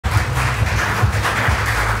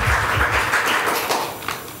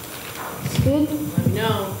good? Let me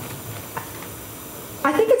know.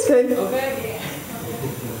 I think it's good. Okay.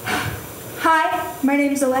 Hi, my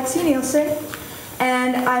name is Alexi Nielsen,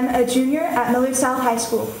 and I'm a junior at Millard South High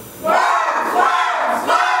School.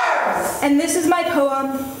 And this is my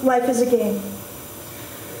poem, Life is a Game.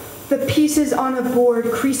 The pieces on a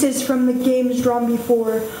board, creases from the games drawn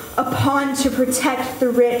before, a pawn to protect the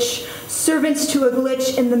rich, servants to a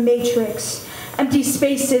glitch in the matrix, empty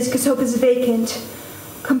spaces because hope is vacant,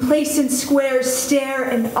 complacent squares stare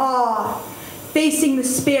in awe, facing the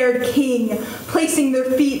spared king, placing their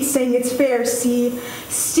feet, saying it's fair, see,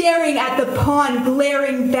 staring at the pawn,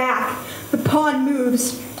 glaring back, the pawn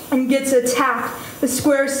moves and gets attacked, the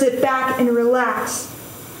squares sit back and relax.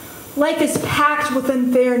 Life is packed with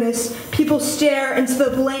unfairness. People stare into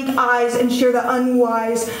the blank eyes and share the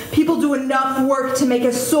unwise. People do enough work to make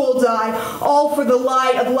a soul die, all for the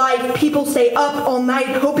lie of life. People stay up all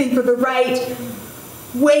night hoping for the right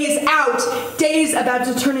ways out, days about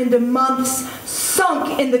to turn into months,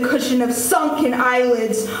 sunk in the cushion of sunken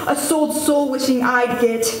eyelids, a sold soul wishing I'd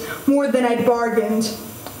get more than I'd bargained,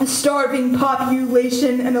 a starving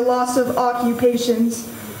population and a loss of occupations.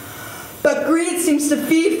 But greed seems to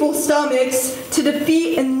feed full stomachs, to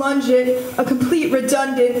defeat and lunge it, a complete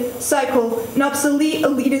redundant cycle, an obsolete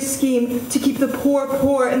elitist scheme to keep the poor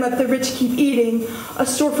poor and let the rich keep eating, a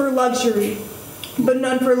store for luxury, but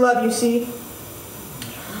none for love, you see.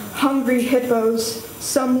 Hungry hippos,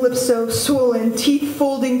 some lips so swollen, teeth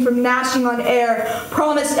folding from gnashing on air,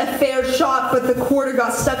 promised a fair shot, but the quarter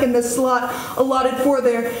got stuck in the slot allotted for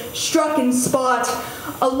their struck in spot.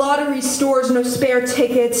 A lottery stores no spare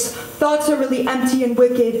tickets, thoughts are really empty and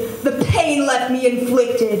wicked, the pain left me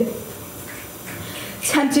inflicted.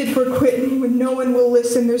 Tempted for quitting when no one will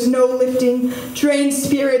listen, there's no lifting, drained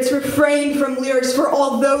spirits, refrain from lyrics for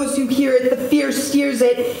all those who hear it, the fear steers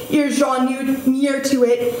it, ears drawn near to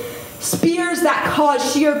it, spears that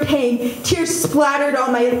cause sheer pain, tears splattered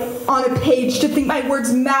on a page, to think my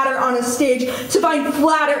words matter on a stage, to find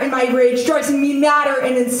flatter in my rage, drives me madder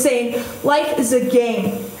and insane. Life is a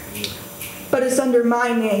game, but it's under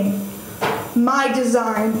my name, my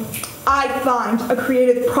design. I find a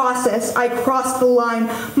creative process, I cross the line,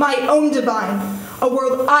 my own divine, a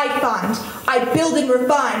world I find, I build and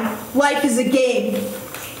refine. Life is a game,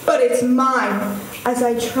 but it's mine. As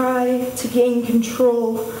I try to gain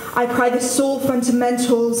control, I pry the soul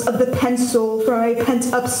fundamentals of the pencil from my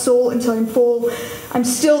pent-up soul until I'm full. I'm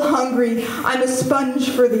still hungry, I'm a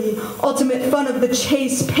sponge for the ultimate fun of the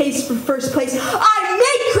chase, pace for first place. I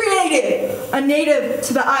make creative! A native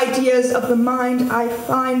to the ideas of the mind, I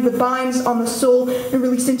find the binds on the soul and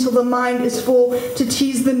release until the mind is full to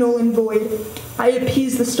tease the Nolan void. I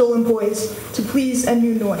appease the stolen boys to please a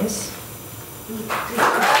new noise.